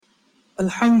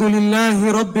الحمد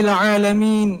لله رب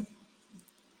العالمين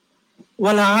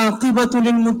والعاقبة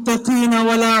للمتقين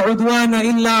ولا عدوان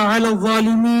إلا على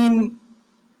الظالمين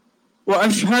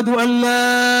وأشهد أن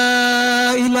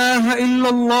لا إله إلا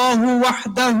الله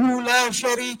وحده لا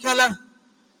شريك له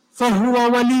فهو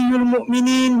ولي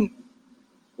المؤمنين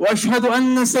وأشهد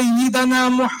أن سيدنا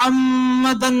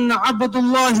محمدا عبد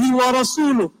الله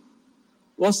ورسوله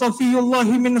وصفي الله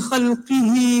من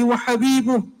خلقه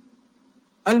وحبيبه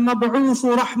المبعوث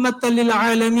رحمة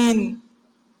للعالمين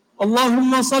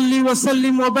اللهم صل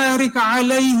وسلم وبارك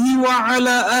عليه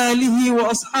وعلى آله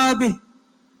وأصحابه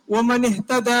ومن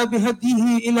اهتدى بهديه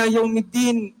إلى يوم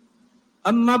الدين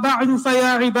أما بعد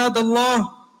فيا عباد الله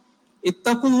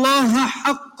اتقوا الله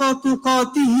حق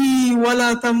تقاته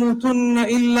ولا تموتن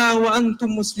إلا وأنتم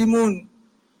مسلمون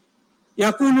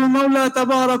يقول المولى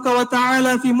تبارك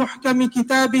وتعالى في محكم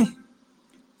كتابه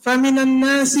فمن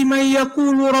الناس من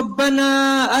يقول ربنا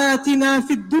آتنا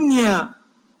في الدنيا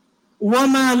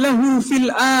وما له في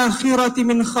الآخرة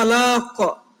من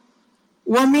خلاق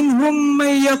ومنهم من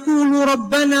يقول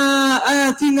ربنا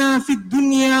آتنا في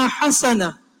الدنيا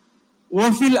حسنة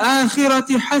وفي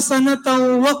الآخرة حسنة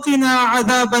وقنا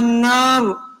عذاب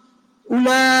النار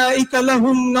أولئك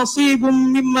لهم نصيب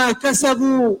مما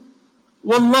كسبوا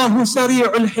والله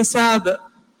سريع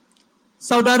الحساب.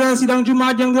 Saudara sidang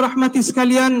Jumaat yang dirahmati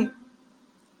sekalian,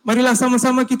 marilah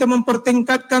sama-sama kita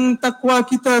mempertingkatkan takwa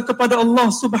kita kepada Allah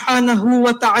Subhanahu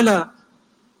wa taala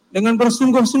dengan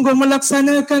bersungguh-sungguh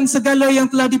melaksanakan segala yang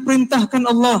telah diperintahkan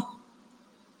Allah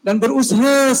dan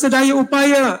berusaha sedaya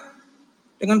upaya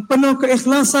dengan penuh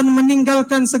keikhlasan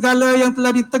meninggalkan segala yang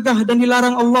telah ditegah dan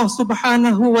dilarang Allah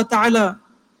Subhanahu wa taala.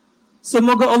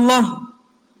 Semoga Allah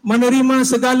menerima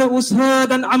segala usaha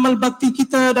dan amal bakti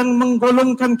kita dan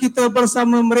menggolongkan kita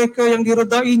bersama mereka yang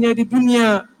diredainya di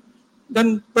dunia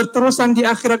dan berterusan di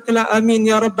akhirat kelak. Amin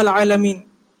ya rabbal alamin.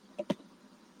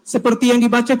 Seperti yang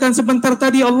dibacakan sebentar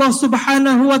tadi, Allah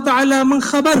Subhanahu wa taala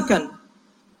mengkhabarkan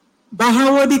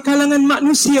bahawa di kalangan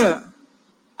manusia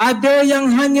ada yang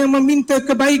hanya meminta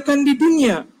kebaikan di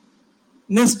dunia,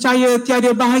 nescaya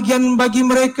tiada bahagian bagi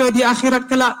mereka di akhirat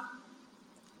kelak.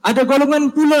 Ada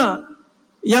golongan pula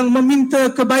yang meminta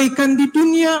kebaikan di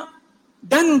dunia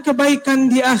dan kebaikan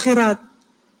di akhirat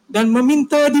dan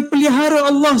meminta dipelihara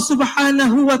Allah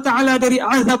Subhanahu wa taala dari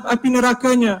azab api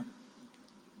nerakanya.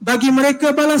 Bagi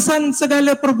mereka balasan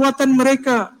segala perbuatan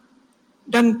mereka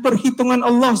dan perhitungan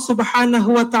Allah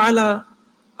Subhanahu wa taala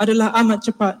adalah amat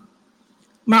cepat.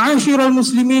 Ma'asyiral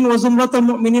muslimin wa zumratal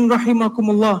mu'minin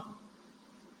rahimakumullah.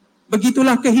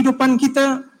 Begitulah kehidupan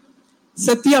kita.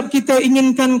 Setiap kita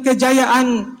inginkan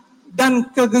kejayaan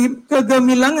dan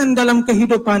kegemilangan dalam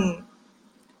kehidupan.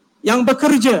 Yang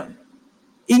bekerja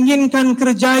inginkan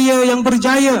kerjaya yang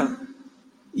berjaya,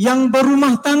 yang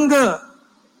berumah tangga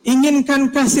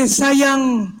inginkan kasih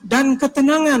sayang dan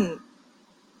ketenangan,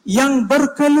 yang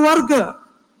berkeluarga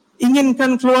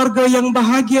inginkan keluarga yang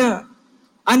bahagia,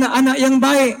 anak-anak yang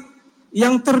baik,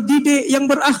 yang terdidik, yang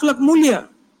berakhlak mulia,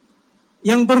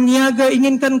 yang berniaga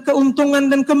inginkan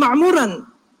keuntungan dan kemakmuran.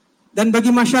 Dan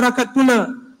bagi masyarakat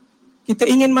pula, kita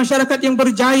ingin masyarakat yang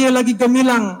berjaya lagi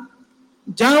gemilang,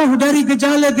 jauh dari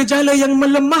gejala-gejala yang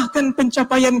melemahkan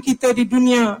pencapaian kita di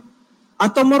dunia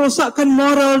atau merosakkan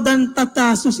moral dan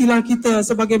tata susila kita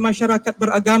sebagai masyarakat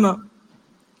beragama.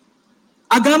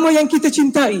 Agama yang kita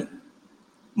cintai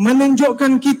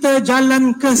menunjukkan kita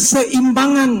jalan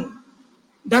keseimbangan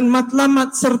dan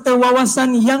matlamat serta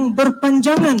wawasan yang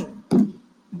berpanjangan,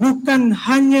 bukan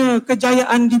hanya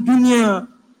kejayaan di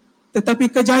dunia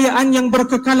tetapi kejayaan yang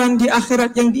berkekalan di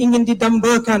akhirat yang ingin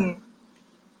didambakan.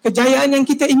 Kejayaan yang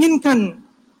kita inginkan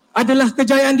adalah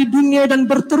kejayaan di dunia dan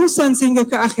berterusan sehingga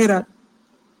ke akhirat.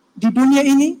 Di dunia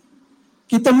ini,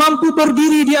 kita mampu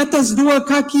berdiri di atas dua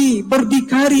kaki,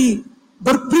 berdikari,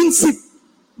 berprinsip,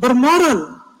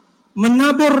 bermoral,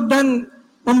 menabur dan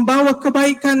membawa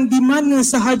kebaikan di mana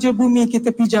sahaja bumi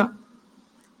kita pijak.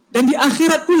 Dan di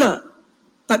akhirat pula,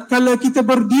 tatkala kita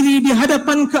berdiri di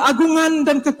hadapan keagungan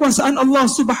dan kekuasaan Allah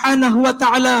Subhanahu wa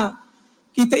taala,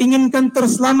 kita inginkan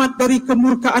terselamat dari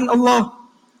kemurkaan Allah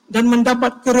dan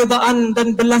mendapat keredaan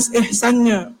dan belas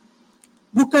ihsannya.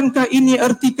 Bukankah ini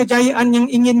arti kejayaan yang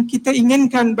ingin kita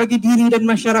inginkan bagi diri dan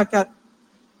masyarakat?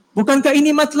 Bukankah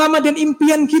ini matlamat dan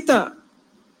impian kita?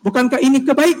 Bukankah ini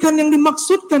kebaikan yang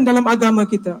dimaksudkan dalam agama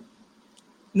kita?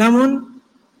 Namun,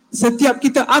 setiap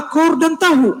kita akur dan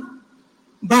tahu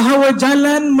bahawa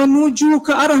jalan menuju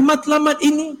ke arah matlamat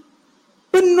ini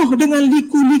penuh dengan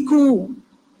liku-liku,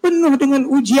 penuh dengan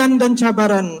ujian dan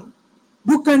cabaran.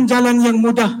 Bukan jalan yang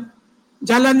mudah,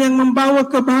 jalan yang membawa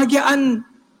kebahagiaan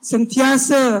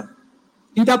sentiasa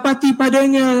didapati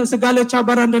padanya segala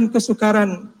cabaran dan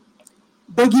kesukaran.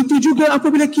 Begitu juga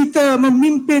apabila kita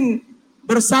memimpin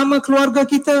bersama keluarga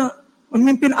kita,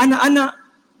 memimpin anak-anak,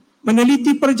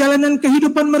 meneliti perjalanan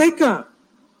kehidupan mereka,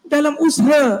 dalam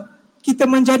usaha kita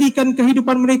menjadikan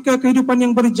kehidupan mereka kehidupan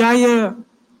yang berjaya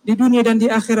di dunia dan di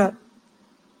akhirat.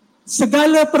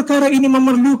 Segala perkara ini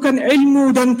memerlukan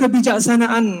ilmu dan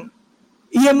kebijaksanaan.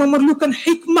 Ia memerlukan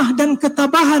hikmah dan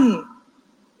ketabahan.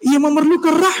 Ia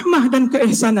memerlukan rahmah dan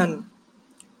keihsanan.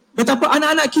 Betapa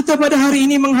anak-anak kita pada hari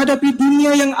ini menghadapi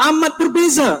dunia yang amat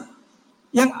berbeza,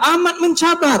 yang amat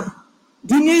mencabar,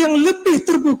 dunia yang lebih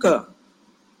terbuka.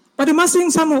 Pada masa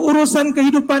yang sama, urusan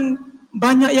kehidupan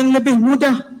banyak yang lebih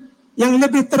mudah, yang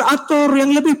lebih teratur,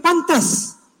 yang lebih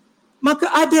pantas. Maka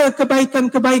ada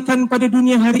kebaikan-kebaikan pada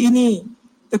dunia hari ini,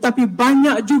 tetapi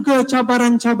banyak juga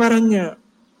cabaran-cabarannya.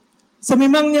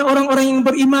 Sememangnya orang-orang yang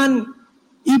beriman,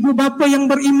 ibu bapa yang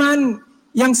beriman,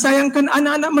 yang sayangkan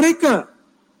anak-anak mereka,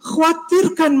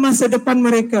 khawatirkan masa depan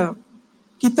mereka.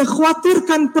 Kita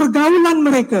khawatirkan pergaulan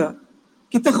mereka.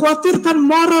 Kita khawatirkan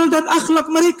moral dan akhlak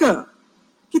mereka.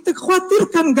 Kita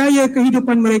khawatirkan gaya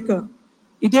kehidupan mereka.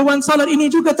 Di Dewan Salat ini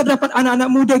juga terdapat anak-anak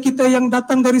muda kita yang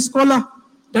datang dari sekolah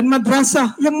dan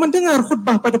madrasah yang mendengar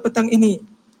khutbah pada petang ini.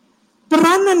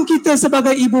 Peranan kita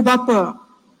sebagai ibu bapa,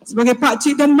 sebagai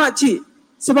pakcik dan makcik,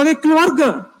 sebagai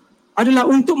keluarga adalah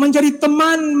untuk menjadi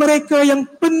teman mereka yang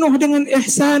penuh dengan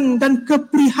ihsan dan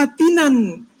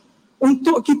keprihatinan,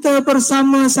 untuk kita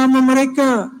bersama-sama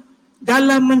mereka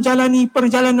dalam menjalani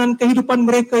perjalanan kehidupan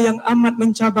mereka yang amat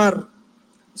mencabar.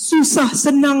 Susah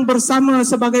senang bersama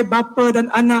sebagai bapa dan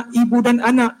anak, ibu dan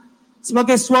anak,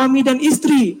 sebagai suami dan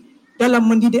isteri dalam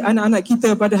mendidik anak-anak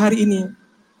kita pada hari ini.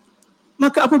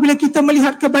 Maka apabila kita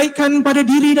melihat kebaikan pada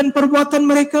diri dan perbuatan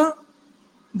mereka,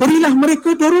 berilah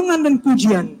mereka dorongan dan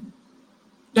pujian.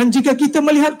 Dan jika kita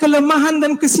melihat kelemahan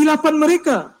dan kesilapan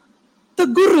mereka,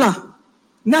 tegurlah,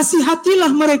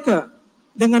 nasihatilah mereka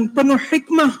dengan penuh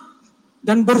hikmah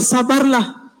dan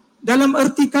bersabarlah. Dalam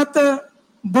erti kata,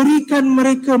 berikan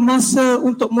mereka masa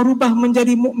untuk merubah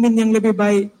menjadi mukmin yang lebih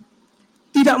baik.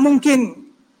 Tidak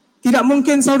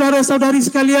mungkin saudara-saudari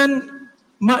sekalian,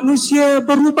 manusia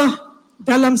berubah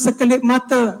dalam sekelip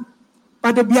mata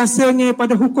pada biasanya,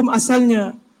 pada hukum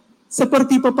asalnya.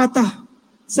 Seperti pepatah,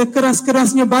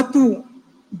 sekeras-kerasnya batu,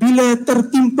 bila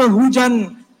tertimpa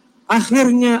hujan,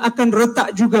 akhirnya akan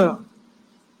retak juga.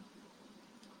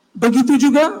 Begitu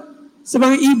juga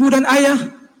sebagai ibu dan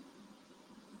ayah,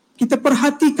 kita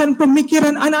perhatikan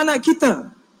pemikiran anak-anak kita.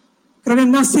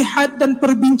 Kerana nasihat dan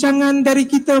perbincangan dari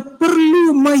kita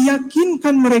perlu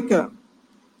meyakinkan mereka.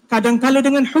 Kadangkala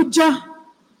dengan hujah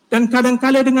dan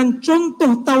kadangkala dengan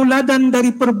contoh tauladan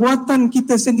dari perbuatan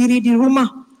kita sendiri di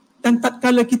rumah dan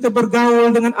tatkala kita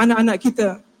bergaul dengan anak-anak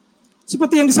kita.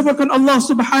 Seperti yang disebutkan Allah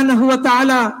Subhanahu wa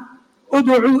taala,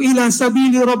 ud'u ila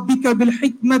sabili rabbika bil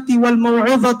hikmati wal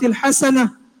mau'izatil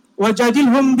hasanah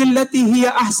wajadilhum billati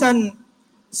hiya ahsan.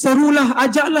 Serulah,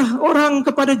 ajaklah orang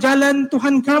kepada jalan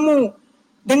Tuhan kamu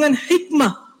dengan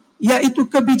hikmah, iaitu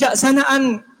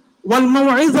kebijaksanaan, wal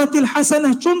mau'izatil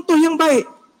hasanah, contoh yang baik,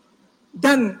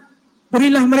 dan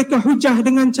berilah mereka hujah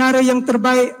dengan cara yang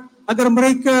terbaik agar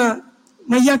mereka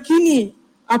meyakini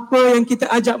apa yang kita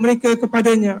ajak mereka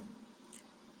kepadanya.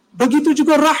 Begitu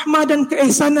juga rahmah dan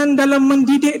keihsanan dalam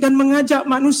mendidik dan mengajak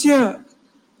manusia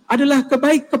adalah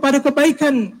kepada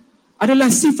kebaikan,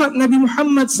 adalah sifat Nabi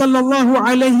Muhammad sallallahu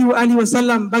alaihi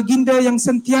wasallam, baginda yang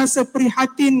sentiasa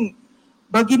prihatin,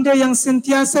 baginda yang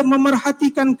sentiasa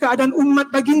memerhatikan keadaan umat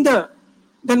baginda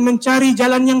dan mencari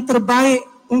jalan yang terbaik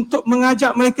untuk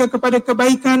mengajak mereka kepada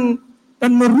kebaikan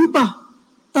dan merubah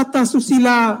tata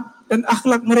susila dan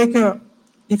akhlak mereka.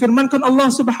 Difirmankan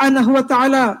Allah Subhanahu wa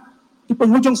taala di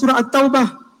penghujung surah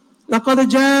At-Taubah, laqad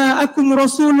ja'akum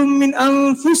rasulun min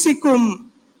anfusikum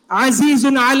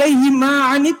azizun 'alaihi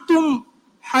ma 'anittum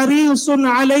harisun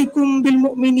 'alaikum bil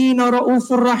mu'minina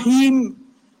raufur rahim.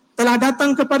 Telah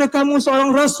datang kepada kamu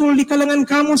seorang rasul di kalangan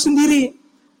kamu sendiri,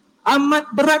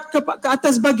 amat berat ke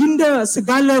atas baginda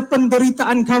segala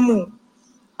penderitaan kamu.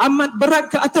 Amat berat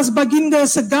ke atas baginda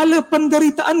segala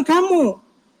penderitaan kamu.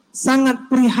 Sangat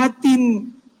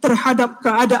prihatin terhadap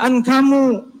keadaan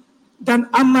kamu dan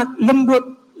amat lembut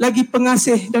lagi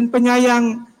pengasih dan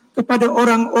penyayang kepada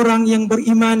orang-orang yang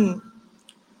beriman.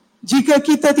 Jika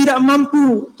kita tidak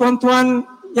mampu, tuan-tuan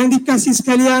yang dikasihi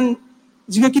sekalian,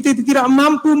 jika kita tidak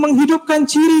mampu menghidupkan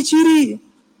ciri-ciri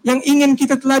yang ingin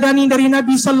kita teladani dari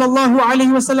Nabi sallallahu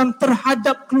alaihi wasallam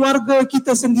terhadap keluarga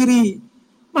kita sendiri,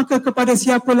 maka kepada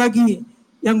siapa lagi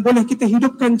yang boleh kita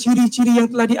hidupkan ciri-ciri yang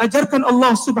telah diajarkan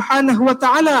Allah Subhanahu wa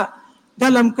taala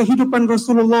dalam kehidupan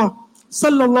Rasulullah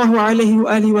sallallahu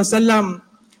alaihi wasallam.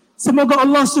 Semoga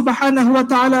Allah Subhanahu wa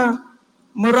taala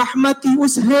merahmati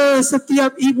usaha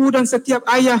setiap ibu dan setiap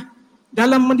ayah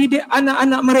dalam mendidik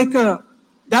anak-anak mereka,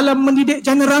 dalam mendidik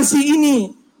generasi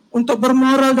ini untuk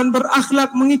bermoral dan berakhlak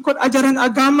mengikut ajaran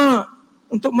agama,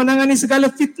 untuk menangani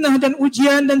segala fitnah dan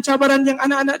ujian dan cabaran yang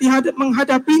anak-anak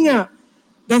menghadapinya.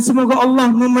 Dan semoga Allah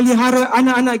memelihara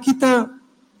anak-anak kita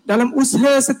dalam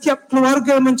usaha setiap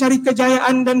keluarga mencari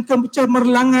kejayaan dan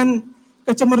kecemerlangan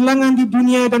di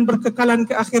dunia dan berkekalan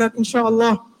ke akhirat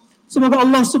insya-Allah. Semoga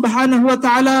Allah Subhanahu wa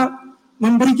taala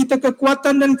memberi kita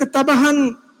kekuatan dan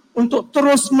ketabahan untuk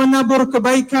terus menabur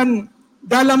kebaikan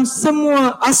dalam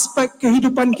semua aspek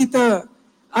kehidupan kita,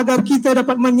 agar kita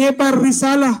dapat menyebar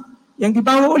risalah yang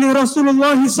dibawa oleh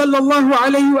Rasulullah sallallahu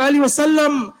alaihi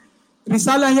wasallam,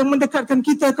 risalah yang mendekatkan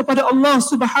kita kepada Allah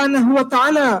Subhanahu wa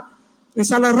taala,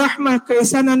 risalah rahmah,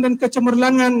 keisanan dan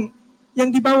kecemerlangan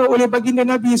yang dibawa oleh baginda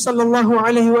Nabi sallallahu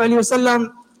alaihi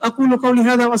wasallam. Aqulu qawli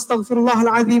hadza wa astaghfirullahal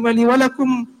azim li wa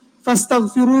lakum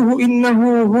fastaghfiruhu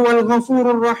innahu huwal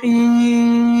ghafurur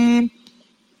rahim.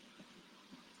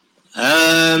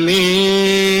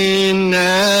 آمين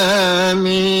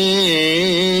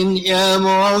آمين يا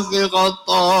موفق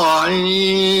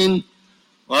الطاعين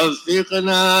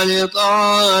وفقنا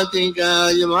لطاعتك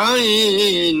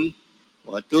أجمعين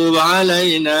وتب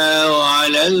علينا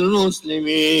وعلى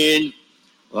المسلمين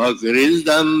واغفر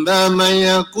الذنب من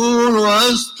يقول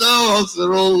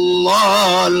أستغفر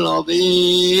الله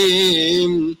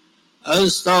العظيم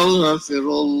أستغفر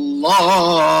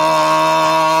الله.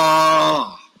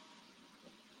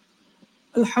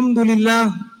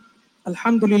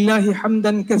 الحمد لله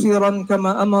حمدا كثيرا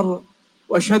كما أمر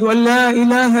وأشهد أن لا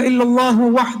إله إلا الله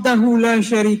وحده لا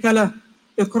شريك له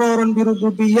إقرارا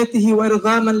بربوبيته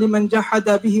وإرغاما لمن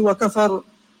جحد به وكفر.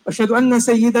 أشهد أن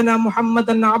سيدنا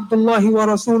محمدا عبد الله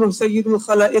ورسوله سيد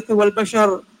الخلائق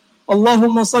والبشر.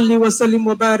 اللهم صل وسلم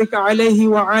وبارك عليه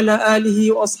وعلى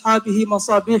آله وأصحابه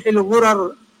مصابيح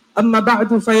الغرر. أما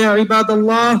بعد فيا عباد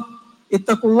الله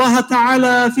اتقوا الله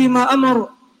تعالى فيما أمر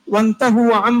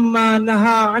وانتهوا عما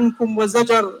نهى عنكم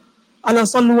وزجر. ألا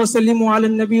صلوا وسلموا على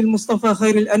النبي المصطفى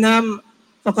خير الأنام،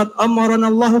 فقد أمرنا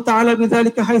الله تعالى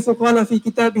بذلك حيث قال في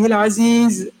كتابه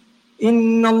العزيز: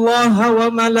 إن الله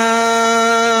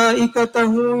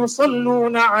وملائكته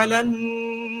يصلون على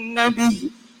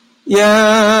النبي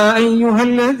يا أيها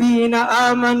الذين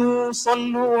آمنوا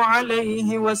صلوا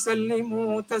عليه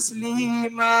وسلموا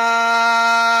تسليما.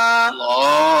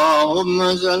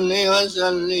 اللهم صل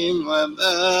وسلم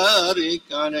وبارك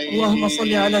عليه. اللهم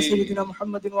صل على سيدنا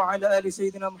محمد وعلى آل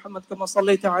سيدنا محمد كما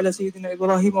صليت على سيدنا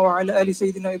إبراهيم وعلى آل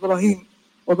سيدنا إبراهيم،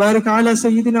 وبارك على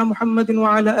سيدنا محمد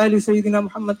وعلى آل سيدنا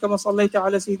محمد كما صليت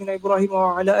على سيدنا إبراهيم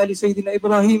وعلى آل سيدنا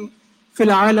إبراهيم في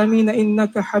العالمين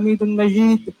إنك حميد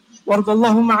مجيد. وارض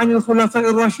اللهم عن الخلفاء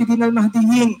الراشدين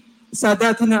المهديين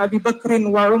ساداتنا أبي بكر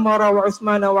وعمر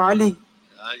وعثمان وعلي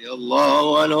رضي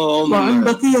الله عنهم، وعن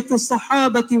بقية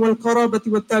الصحابة والقرابة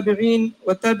والتابعين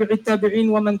وتابع التابعين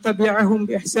ومن تبعهم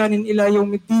بإحسان إلى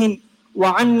يوم الدين،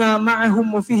 وعنا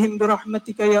معهم وفيهم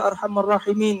برحمتك يا أرحم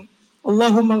الراحمين.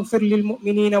 اللهم اغفر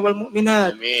للمؤمنين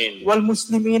والمؤمنات آمين.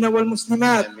 والمسلمين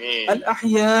والمسلمات آمين.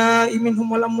 الأحياء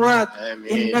منهم والأموات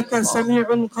آمين. إنك سميع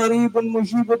قريب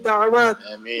مجيب الدعوات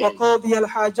آمين. وقاضي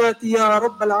الحاجات يا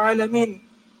رب العالمين.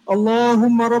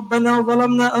 اللهم ربنا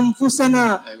ظلمنا أنفسنا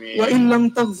آمين. وإن لم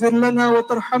تغفر لنا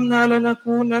وترحمنا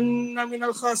لنكونن من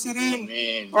الخاسرين.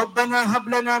 آمين. ربنا هب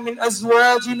لنا من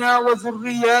أزواجنا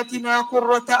وذرياتنا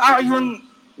قرة أعين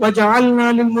وجعلنا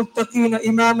للمتقين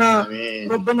إماما.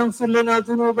 آمين. ربنا اغفر لنا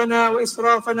ذنوبنا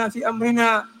وإسرافنا في أمرنا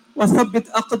وثبت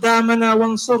أقدامنا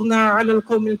وانصرنا على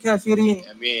القوم الكافرين.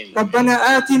 آمين. ربنا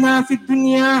آتنا في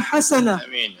الدنيا حسنة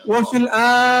آمين. وفي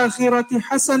الآخرة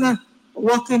حسنة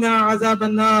وقنا عذاب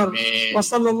النار. آمين.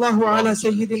 وصلى الله على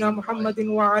سيدنا محمد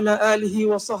وعلى آله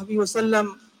وصحبه وسلم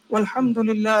والحمد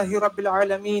لله رب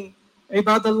العالمين.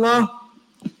 عباد الله،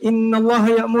 إن الله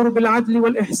يأمر بالعدل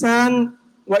والإحسان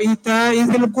وإيتاء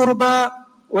ذي القربى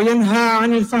وينهى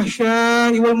عن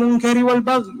الفحشاء والمنكر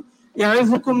والبغي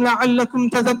يعظكم لعلكم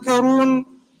تذكرون.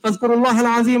 فاذكروا الله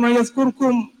العظيم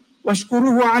يذكركم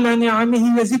واشكروه على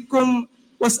نعمه يزدكم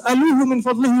واسألوه من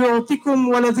فضله يعطكم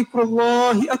ولذكر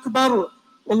الله أكبر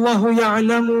والله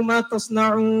يعلم ما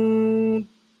تصنعون.